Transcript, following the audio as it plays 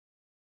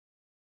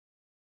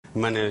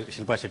मैंने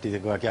शिल्पा शेट्टी से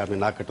कहा कि आपने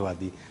नाक कटवा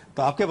दी,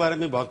 तो आपके बारे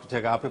में बहुत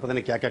पूछेगा, आपने पता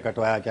नहीं क्या क्या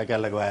कटवाया, क्या क्या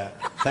लगवाया,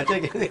 सच है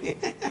कि नहीं?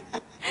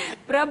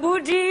 प्रभु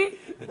जी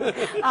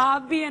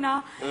आप भी है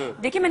ना,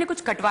 देखिए मैंने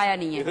कुछ कटवाया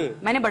नहीं है,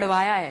 मैंने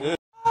बढ़वाया है।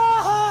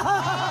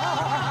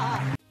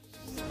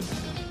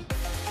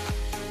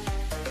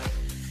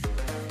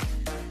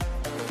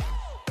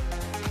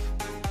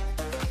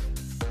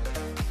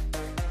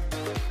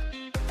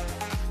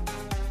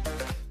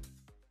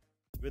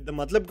 With the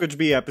Matlab Kuch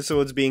Bhi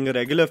episodes being a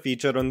regular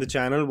feature on the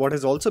channel, what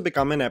has also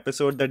become an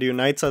episode that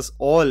unites us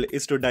all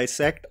is to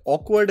dissect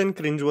awkward and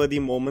cringeworthy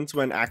moments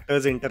when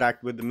actors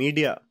interact with the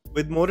media.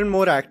 With more and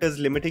more actors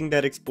limiting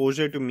their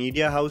exposure to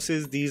media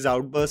houses, these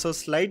outbursts or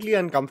slightly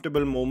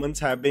uncomfortable moments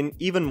have been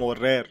even more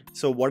rare.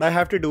 So what I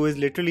have to do is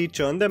literally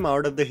churn them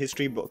out of the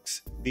history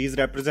books. These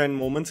represent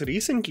moments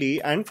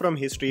recently and from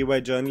history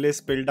where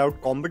journalists spilled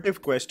out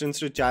combative questions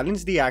to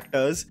challenge the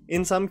actors,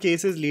 in some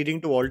cases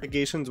leading to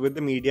altercations with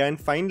the media,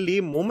 and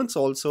finally moments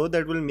also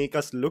that will make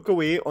us look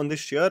away on the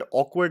sheer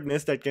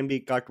awkwardness that can be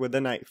cut with a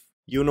knife.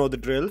 You know the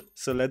drill,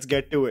 so let's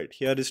get to it.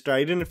 Here is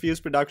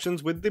Tried&Refused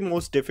Productions with the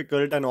most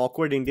difficult and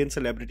awkward Indian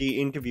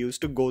celebrity interviews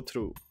to go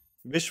through.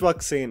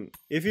 Vishwak Sen.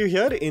 If you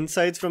hear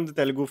insights from the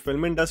Telugu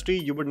film industry,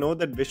 you would know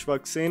that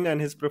Vishwak Sen and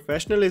his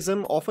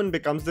professionalism often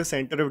becomes the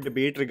center of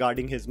debate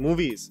regarding his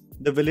movies.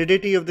 The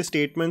validity of the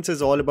statements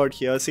is all about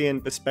hearsay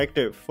and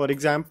perspective. For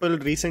example,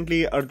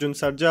 recently Arjun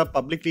Sarja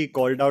publicly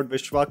called out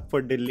Vishwak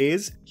for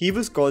delays he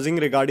was causing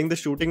regarding the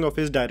shooting of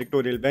his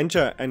directorial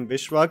venture, and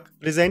Vishwak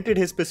presented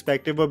his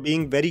perspective of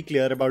being very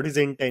clear about his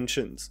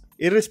intentions.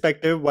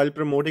 Irrespective, while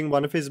promoting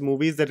one of his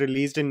movies that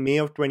released in May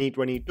of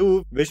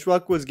 2022,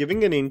 Vishwak was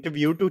giving an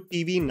interview to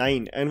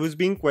TV9 and was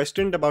being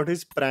questioned about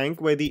his prank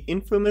where the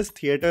infamous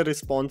theatre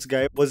response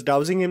guy was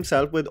dousing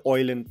himself with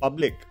oil in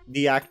public.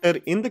 The actor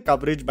in the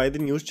coverage by the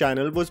news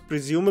channel was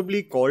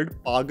presumably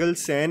called Pagal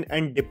Sen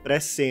and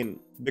Depressed Sen,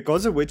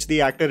 because of which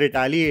the actor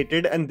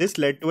retaliated, and this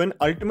led to an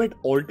ultimate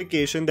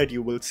altercation that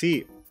you will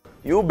see.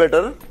 You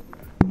better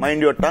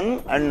mind your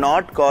tongue and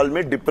not call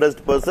me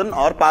depressed person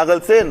or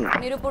Pagal Sen.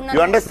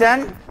 You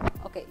understand?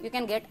 Okay, you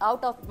can get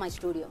out of my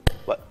studio.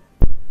 What?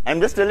 I'm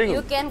just telling you.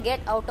 You can get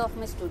out of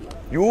my studio.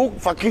 You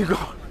fucking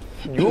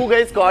you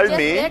guys called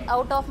me. Just get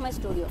out of my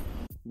studio.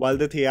 While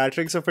the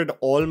theatrics of it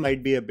all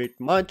might be a bit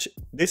much,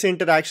 this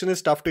interaction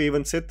is tough to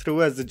even sit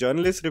through as the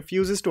journalist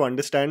refuses to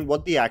understand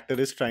what the actor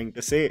is trying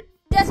to say.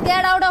 Just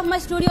get out of my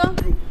studio.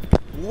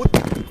 Who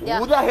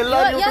the hell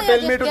are you to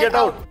tell me to get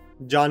out?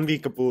 Janhvi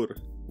Kapoor.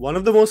 One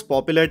of the most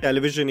popular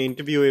television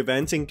interview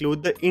events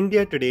include the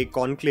India Today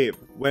Conclave,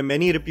 where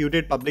many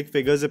reputed public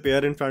figures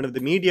appear in front of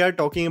the media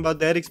talking about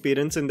their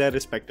experience in their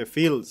respective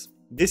fields.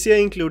 This year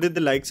included the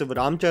likes of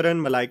Ram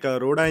Charan, Malaika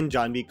Arora and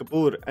Janhvi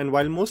Kapoor, and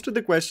while most of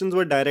the questions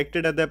were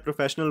directed at their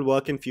professional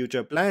work and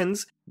future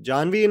plans,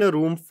 Janhvi, in a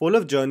room full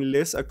of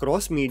journalists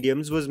across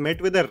mediums, was met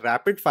with a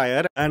rapid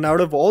fire and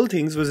out of all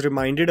things was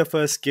reminded of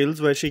her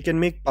skills where she can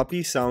make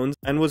puppy sounds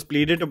and was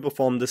pleaded to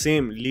perform the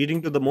same,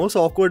 leading to the most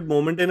awkward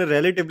moment in a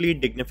relatively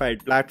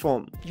dignified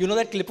platform. You know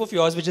that clip of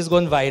yours which has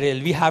gone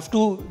viral? We have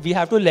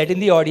to let in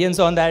the audience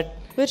on that.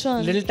 Which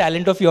one? Little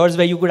talent of yours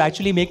where you could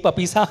actually make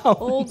puppy sounds.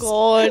 Oh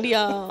God,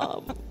 yeah.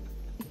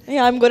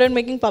 Yeah, I'm good at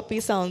making puppy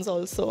sounds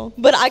also.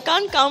 But I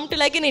can't come to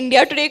like an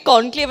India Today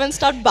conclave and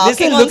start barking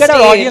Listen, on look stage. at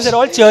our audience, they're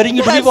all cheering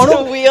you. Do we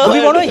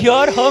want to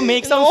hear her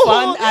make some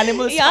fun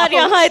animal sounds? यार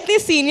यहाँ इतने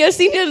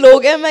senior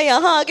लोग हैं, मैं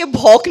यहाँ आके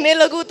भौंकने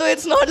लगूँ तो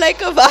it's not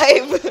like a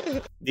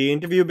vibe. The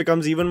interview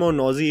becomes even more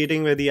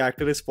nauseating where the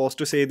actor is forced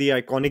to say the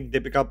iconic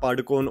Deepika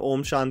Padukone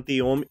Om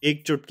Shanti Om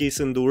Ek Chutki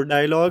Sindoor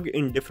dialogue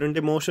in different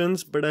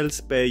emotions, but I'll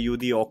spare you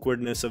the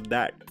awkwardness of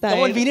that. Come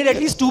on, we need at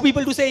least 2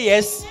 people to say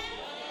yes.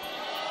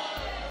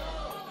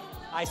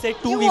 I said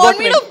 2. You want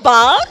me to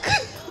bark?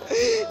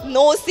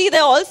 No, see,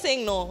 they're all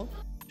saying no.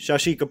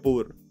 Shashi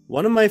Kapoor.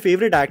 One of my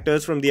favorite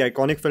actors from the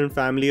iconic film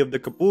family of the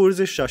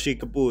Kapoors is Shashi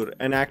Kapoor,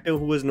 an actor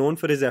who is known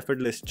for his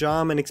effortless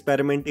charm and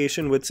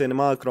experimentation with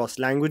cinema across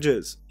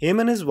languages.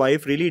 Him and his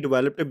wife really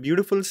developed a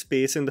beautiful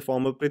space in the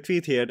former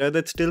Prithvi Theatre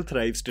that still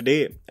thrives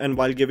today, and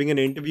while giving an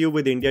interview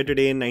with India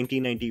Today in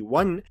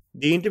 1991,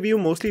 the interview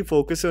mostly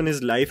focused on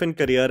his life and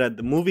career at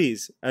the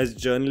movies. As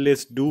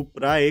journalist do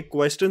pry,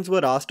 questions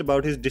were asked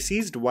about his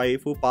deceased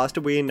wife who passed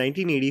away in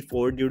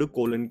 1984 due to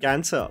colon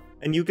cancer.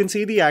 And you can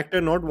see the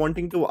actor not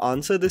wanting to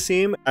answer the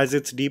same as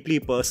it's deeply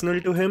personal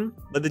to him,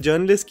 but the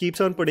journalist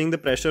keeps on putting the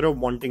pressure of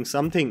wanting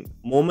something,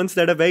 moments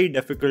that are very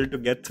difficult to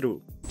get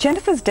through.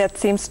 Jennifer's death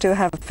seems to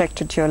have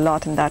affected you a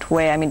lot in that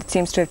way. I mean, it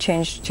seems to have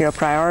changed your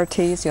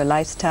priorities, your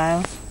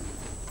lifestyle.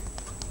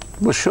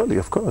 Well, surely,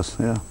 of course,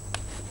 yeah.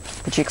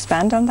 Would you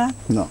expand on that?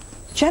 No.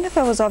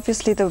 Jennifer was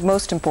obviously the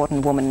most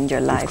important woman in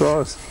your life. Of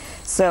course.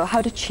 So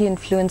how did she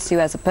influence you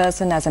as a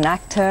person, as an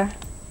actor?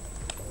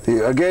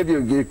 Again,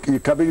 you're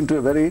coming into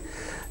a very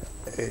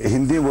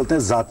Hindi में बोलते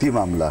हैं जाती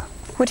मामला.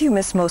 What do you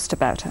miss most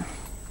about her?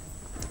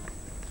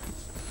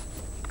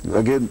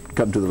 Again,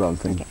 come to the wrong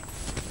thing. Okay.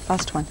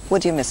 Last one.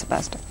 What do you miss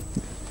about her?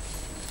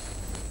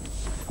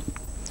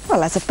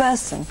 Well, as a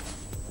person.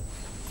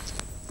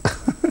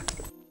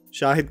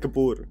 Shahid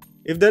Kapoor.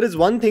 If there is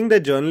one thing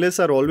that journalists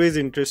are always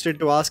interested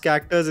to ask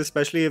actors,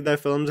 especially if their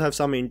films have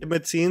some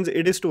intimate scenes,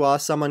 it is to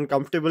ask some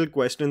uncomfortable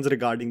questions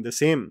regarding the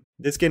same.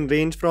 This can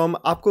range from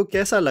 "आपको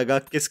कैसा लगा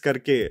किस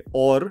करके"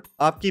 और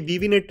 "आपकी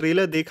बीवी ने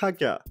trailer देखा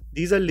क्या?"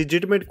 These are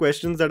legitimate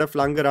questions that are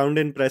flung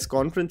around in press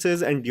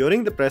conferences, and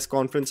during the press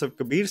conference of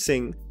Kabir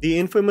Singh, the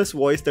infamous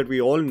voice that we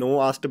all know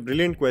asked a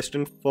brilliant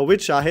question for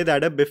which Shahid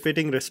had a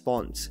befitting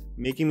response,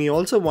 making me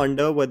also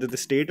wonder whether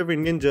the state of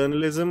Indian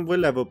journalism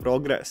will ever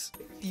progress.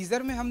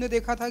 Teaser में हमने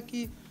देखा था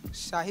कि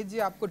शाहिद जी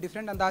आपको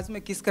different अंदाज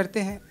में किस करते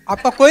हैं,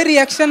 आपका कोई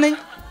रिएक्शन नहीं।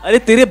 अरे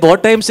तेरे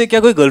बहुत टाइम से क्या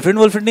कोई गर्लफ्रेंड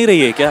वर्लफ्रेंड नहीं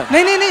रही है क्या?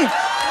 नहीं,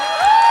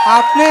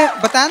 आपने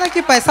बताया ना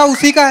कि पैसा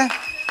उसी का है,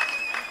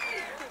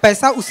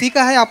 पैसा उसी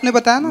का है, आपने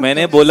बताया ना।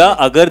 मैंने बोला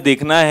अगर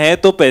देखना है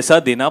तो पैसा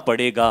देना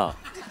पड़ेगा।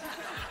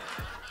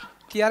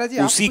 कियारा जी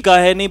उसी का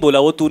है नहीं बोला,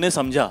 वो तूने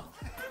समझा।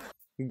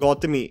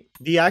 Gautami.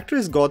 The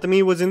actress Gautami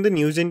was in the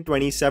news in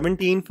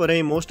 2017 for an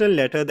emotional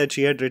letter that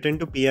she had written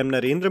to PM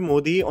Narendra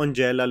Modi on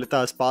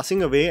Jayalalitha's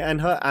passing away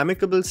and her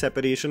amicable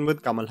separation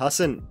with Kamal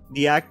Hassan.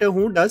 The actor,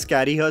 who does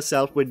carry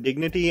herself with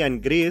dignity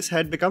and grace,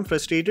 had become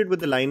frustrated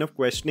with the line of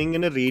questioning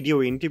in a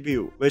radio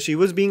interview, where she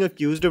was being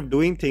accused of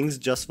doing things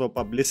just for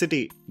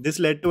publicity.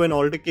 This led to an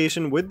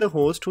altercation with the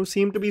host, who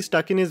seemed to be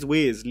stuck in his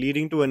ways,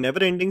 leading to a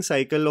never-ending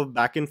cycle of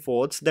back and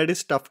forths that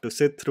is tough to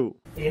sit through.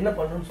 என்ன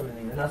பண்ணனும்னு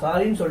சொல்றீங்க? நான்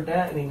சாரின்னு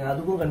சொல்லிட்டேன், நீங்க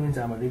அதுக்கும் convince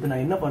ஆக மாட்டீங்க. இப்போ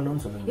நான் என்ன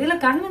பண்ணனும்னு சொல்லுங்க. இல்ல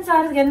கன்வின்ஸ்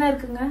ஆறதுக்கு என்ன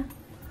இருக்குங்க?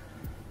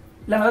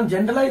 இல்ல மேம்,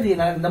 ஜெனரலா இது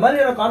நான் இந்த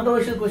மாதிரியான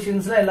கான்ட்ரோவர்ஷியல்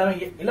क्वेश्चंसல எல்லாமே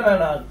இல்ல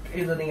மேம்,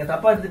 இது நீங்க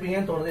தப்பா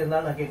எடுத்துப்பீங்கன்னு தோணுது.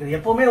 இருந்தாலும் நான் கேக்குறேன்,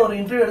 எப்பவுமே ஒரு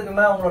இன்டர்வியூ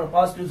எடுக்கணும்னா உங்களோட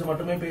பாசிட்டிவ்ஸ்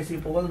மட்டுமே பேசி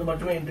புகழ்ந்து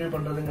மட்டுமே இன்டர்வியூ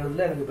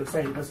பண்றதுங்கிறதுல எனக்கு பெருசா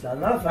இன்ட்ரெஸ்ட் இல்ல.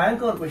 அதனால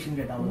ஃபிராங்கா ஒரு क्वेश्चन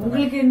கேட்டாங்க.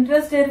 உங்களுக்கு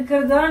இன்ட்ரெஸ்ட்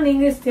இருக்கிறதா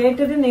நீங்க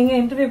ஸ்டேட்டட் நீங்க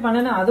இன்டர்வியூ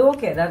பண்ணனும், அது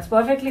okay, that's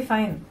perfectly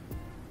fine.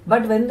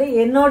 But வந்து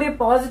என்னோட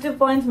பாசிட்டிவ்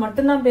பாயிண்ட்ஸ்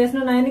மட்டும் தான்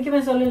பேசணும், நான்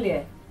என்னைக்குமே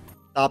சொல்லலையே.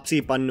 Taapsee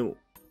Pannu.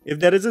 If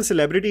there is a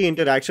celebrity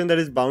interaction that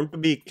is bound to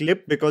be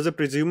clipped because a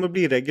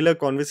presumably regular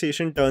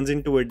conversation turns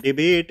into a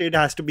debate, it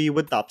has to be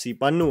with Taapsee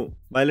Pannu.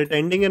 While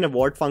attending an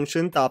award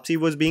function, Taapsee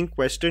was being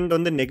questioned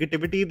on the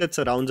negativity that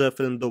surrounds her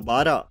film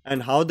Dobara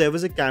and how there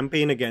was a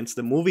campaign against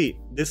the movie.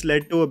 This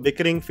led to a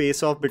bickering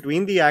face-off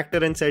between the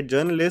actor and said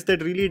journalist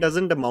that really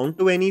doesn't amount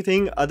to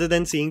anything other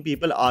than seeing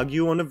people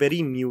argue on a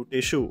very mute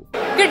issue.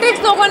 Critics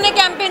लोगों ने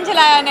campaign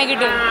चलाया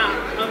negative,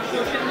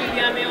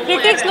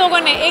 critics लोगों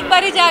ने एक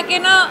बारी जाके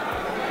ना,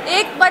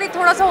 एक बारी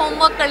थोड़ा सा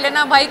होमवर्क कर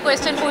लेना भाई,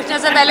 क्वेश्चन पूछने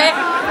से पहले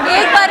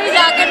एक बारी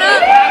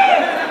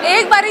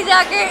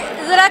जाके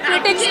जरा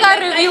क्रिटिक्स का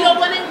रिव्यू,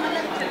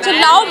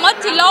 चिल्लाओ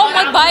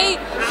मत भाई,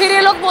 फिर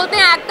ये लोग बोलते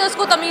हैं एक्टर्स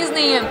को तमीज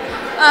नहीं है।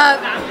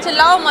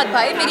 चिल्लाओ मत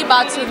भाई, मेरी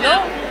बात सुन लो।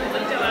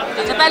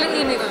 अच्छा पहले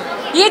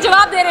ये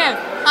जवाब दे रहे हैं,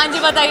 हाँ जी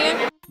बताइए।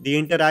 The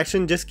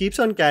interaction just keeps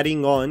on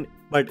carrying on,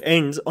 but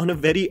ends on a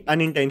very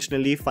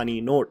unintentionally funny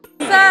note.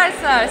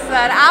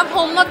 Sir आप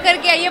होमवर्क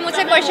करके आइए,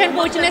 मुझसे क्वेश्चन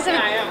पूछने से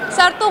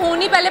सर तो हूँ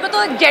नहीं, पहले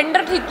तो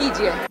जेंडर ठीक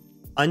कीजिए।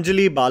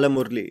 Anjali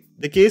Balamurali.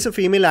 The case of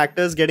female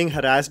actors getting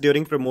harassed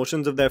during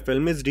promotions of their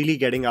film is really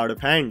getting out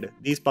of hand.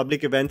 These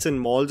public events in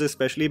malls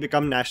especially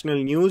become national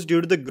news due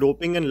to the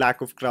groping and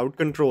lack of crowd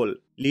control,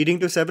 leading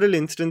to several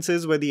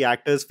instances where the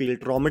actors feel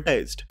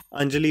traumatized.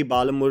 Anjali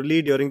Balamurali,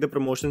 during the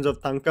promotions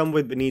of Thankam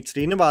with Vineet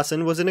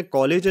Srinivasan, was in a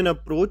college and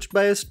approached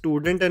by a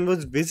student and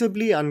was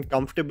visibly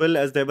uncomfortable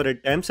as there were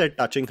attempts at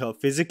touching her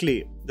physically.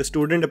 The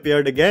student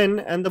appeared again,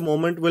 and the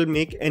moment will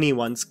make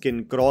anyone's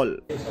skin crawl.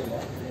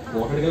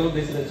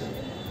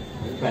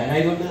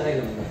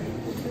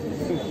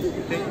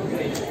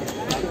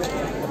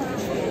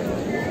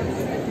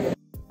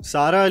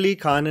 Sara Ali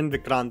Khan and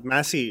Vikrant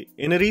Massey.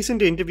 In a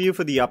recent interview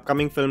for the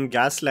upcoming film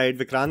Gaslight,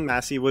 Vikrant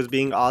Massey was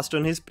being asked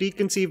on his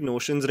preconceived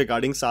notions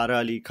regarding Sara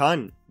Ali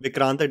Khan.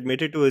 Vikrant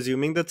admitted to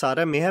assuming that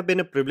Sara may have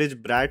been a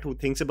privileged brat who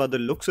thinks about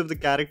the looks of the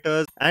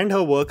characters and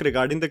her work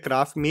regarding the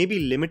craft may be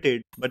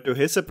limited, but to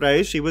his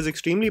surprise, she was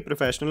extremely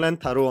professional and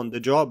thorough on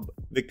the job.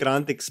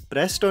 Vikrant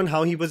expressed on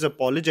how he was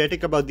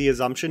apologetic about the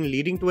assumption,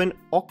 leading to an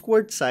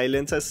awkward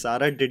silence as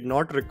Sara did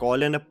not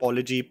recall an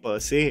apology per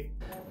se.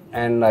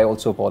 And I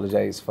also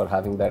apologize for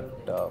having that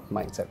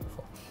mindset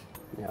before.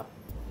 Yeah.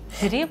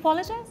 Did he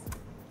apologize?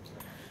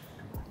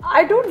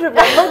 I don't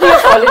remember the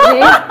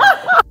apology.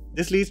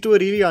 This leads to a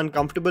really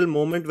uncomfortable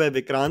moment where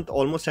Vikrant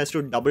almost has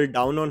to double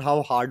down on how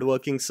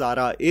hardworking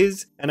Sara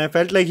is, and I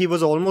felt like he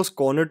was almost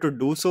cornered to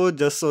do so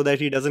just so that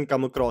he doesn't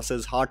come across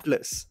as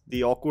heartless.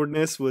 The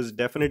awkwardness was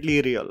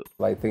definitely real.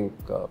 I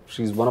think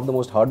she's one of the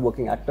most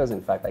hardworking actors,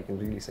 in fact, I can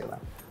really say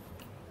that.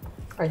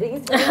 I think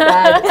it's pretty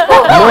bad.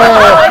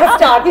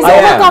 He's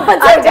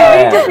overcompensating.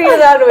 I didn't feel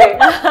that way.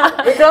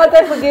 Vikrant,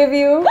 I forgive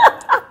you.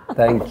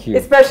 Thank you.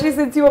 Especially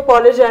since you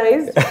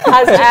apologized.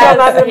 Has to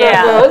come up with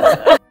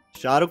applause.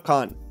 Shahrukh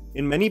Khan.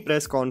 In many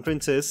press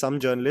conferences, some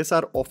journalists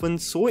are often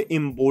so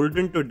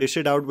emboldened to dish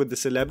it out with the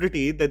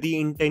celebrity that the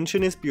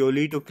intention is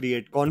purely to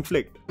create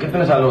conflict.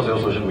 कितने सालों से हो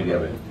social media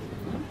पे?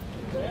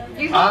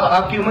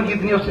 आपकी उम्र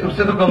कितनी है?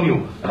 उससे तो कम ही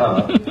हूँ। हाँ,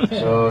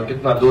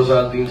 कितना 2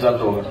 साल 3 साल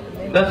तो होगा।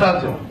 10 साल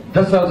से हूँ।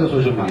 10 साल से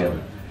सोशल मीडिया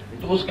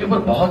पे। तो उसके ऊपर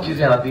बहुत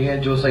चीजें आती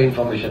हैं जो सही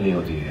इन्फॉर्मेशन नहीं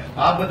होती है।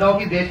 आप बताओ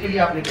कि देश के लिए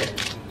आपने क्या?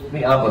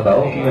 नहीं आप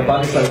बताओ कि मैं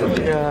पाकिस्तान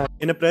कब जाऊँ?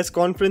 In a press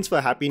conference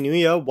for Happy New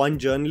Year, one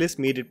journalist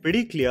made it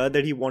pretty clear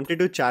that he wanted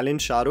to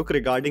challenge Shahrukh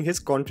regarding his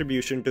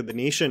contribution to the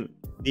nation.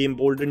 The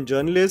emboldened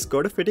journalist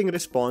got a fitting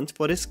response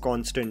for his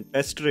constant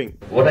pestering.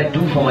 What I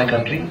do for my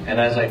country and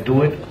as I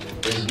do it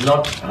is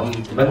not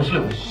मैं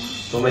मुस्लिम हूँ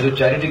तो मैं जो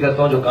charity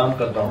करता हूँ जो काम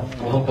करता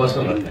हूँ वो हम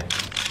पर्सनल रखते हैं.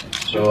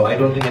 So I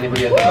don't think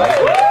anybody has the right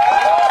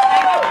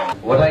to.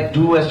 What I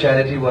do as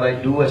charity, what I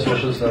do as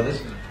social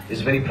service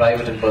is very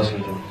private and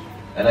personal to me,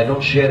 and I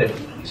don't share it,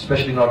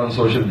 especially not on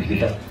social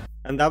media.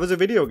 And that was the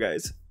video,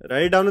 guys.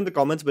 Write it down in the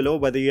comments below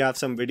whether you have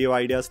some video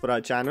ideas for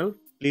our channel.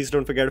 Please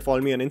don't forget to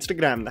follow me on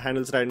Instagram. The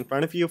handle's right in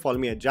front of you. Follow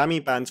me at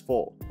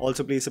JammyPants4.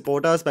 Also, please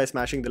support us by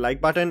smashing the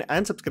like button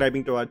and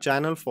subscribing to our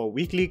channel for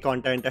weekly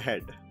content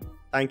ahead.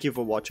 Thank you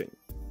for watching.